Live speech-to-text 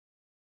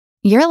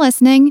You're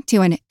listening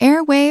to an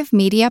Airwave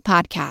Media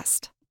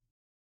Podcast.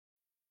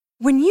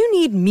 When you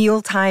need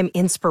mealtime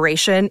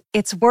inspiration,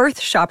 it's worth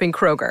shopping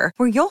Kroger,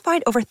 where you'll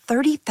find over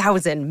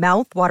 30,000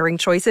 mouth-watering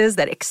choices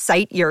that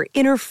excite your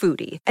inner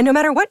foodie. And no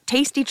matter what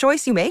tasty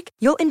choice you make,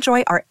 you'll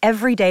enjoy our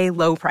everyday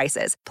low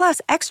prices, plus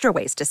extra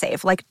ways to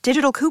save, like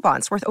digital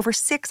coupons worth over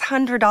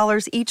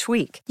 $600 each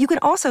week. You can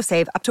also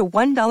save up to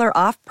 $1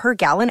 off per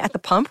gallon at the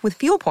pump with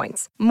fuel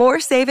points.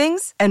 More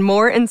savings and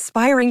more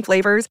inspiring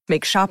flavors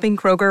make shopping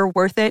Kroger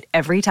worth it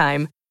every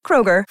time.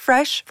 Kroger,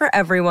 fresh for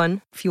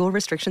everyone. Fuel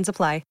restrictions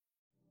apply.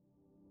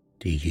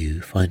 Do you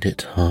find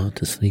it hard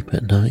to sleep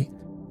at night?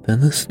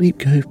 Then the Sleep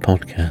Cove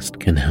podcast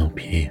can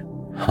help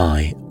you.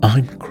 Hi,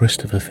 I'm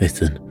Christopher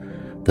Fitton,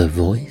 the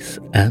voice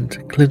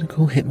and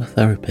clinical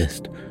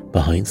hypnotherapist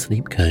behind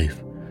Sleep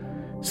Cove.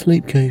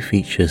 Sleep Cove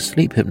features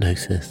sleep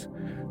hypnosis,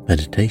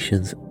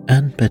 meditations,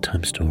 and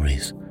bedtime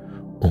stories,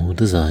 all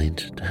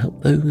designed to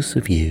help those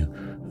of you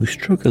who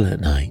struggle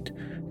at night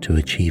to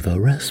achieve a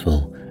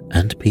restful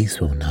and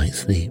peaceful night's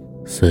sleep.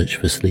 Search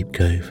for Sleep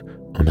Cove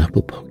on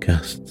Apple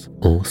Podcasts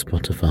or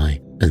Spotify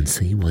and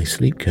see why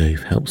Sleep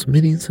Cove helps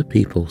millions of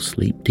people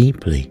sleep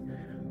deeply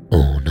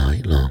all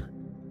night long.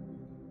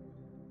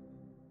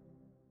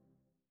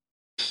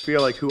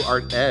 Feel like who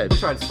art Ed?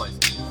 Try to slice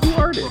it. Who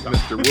art it?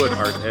 Mr. Wood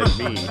art Ed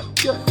me.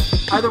 Good.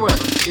 Either way,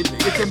 it's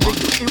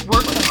ambiguous. It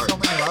works on so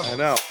many levels. I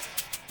know.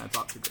 That's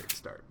off to a great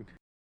start.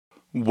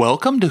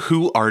 Welcome to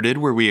Who Arted,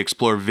 where we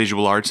explore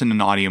visual arts in an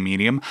audio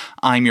medium.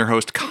 I'm your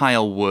host,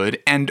 Kyle Wood,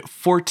 and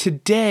for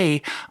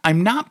today,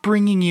 I'm not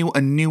bringing you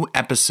a new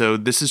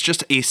episode. This is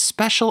just a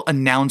special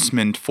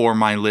announcement for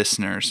my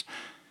listeners.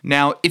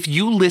 Now, if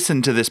you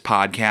listen to this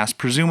podcast,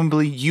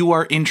 presumably you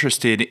are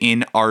interested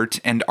in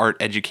art and art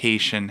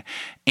education,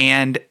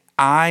 and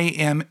I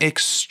am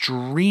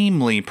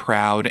extremely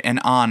proud and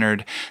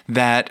honored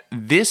that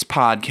this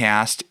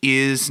podcast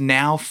is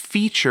now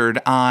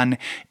featured on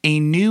a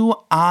new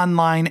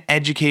online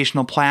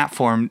educational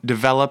platform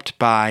developed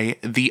by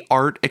the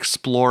Art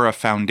Explorer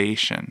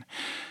Foundation.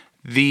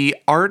 The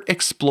Art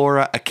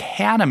Explorer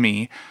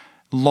Academy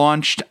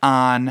launched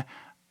on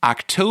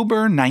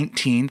October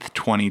 19th,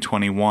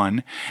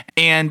 2021,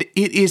 and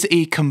it is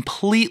a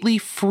completely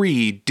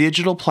free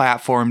digital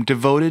platform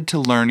devoted to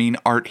learning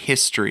art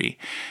history.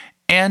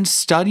 And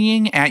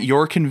studying at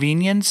your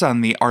convenience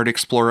on the Art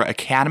Explorer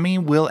Academy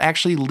will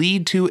actually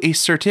lead to a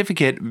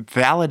certificate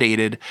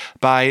validated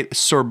by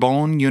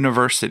Sorbonne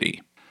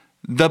University.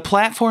 The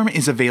platform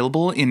is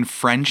available in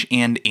French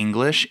and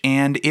English,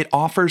 and it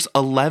offers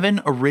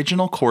 11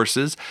 original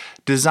courses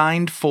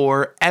designed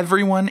for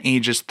everyone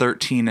ages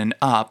 13 and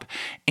up.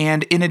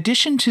 And in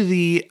addition to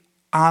the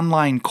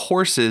online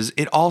courses,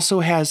 it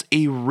also has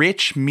a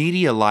rich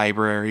media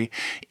library,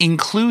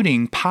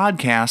 including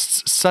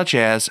podcasts such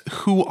as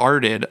Who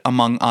Arted,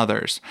 among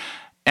others.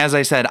 As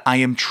I said, I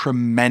am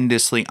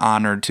tremendously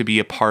honored to be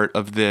a part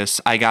of this.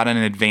 I got an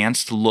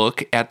advanced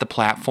look at the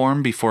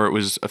platform before it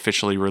was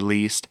officially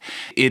released.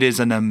 It is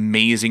an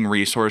amazing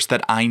resource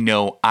that I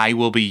know I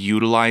will be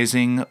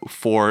utilizing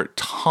for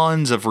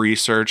tons of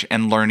research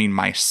and learning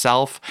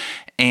myself,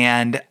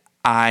 and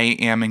I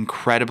am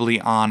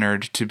incredibly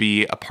honored to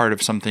be a part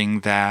of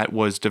something that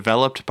was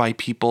developed by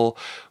people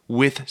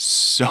with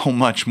so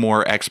much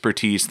more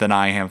expertise than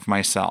I have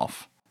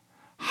myself.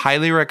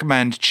 Highly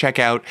recommend check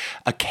out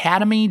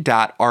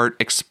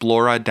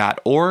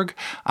academy.artexplora.org.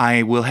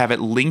 I will have it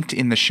linked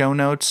in the show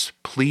notes.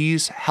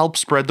 Please help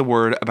spread the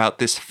word about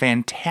this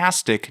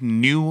fantastic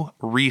new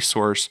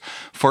resource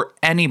for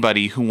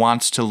anybody who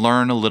wants to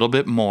learn a little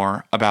bit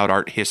more about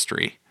art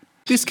history.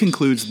 This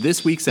concludes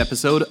this week's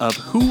episode of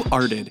Who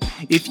Arted.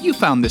 If you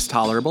found this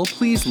tolerable,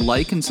 please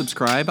like and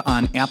subscribe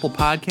on Apple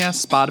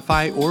Podcasts,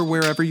 Spotify, or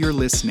wherever you're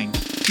listening.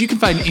 You can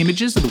find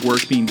images of the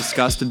work being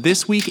discussed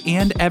this week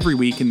and every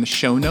week in the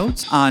show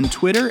notes, on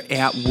Twitter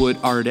at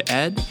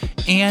WoodArtEd,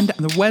 and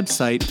on the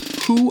website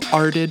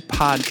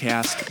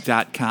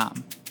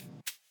whoartedpodcast.com.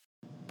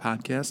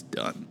 Podcast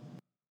done.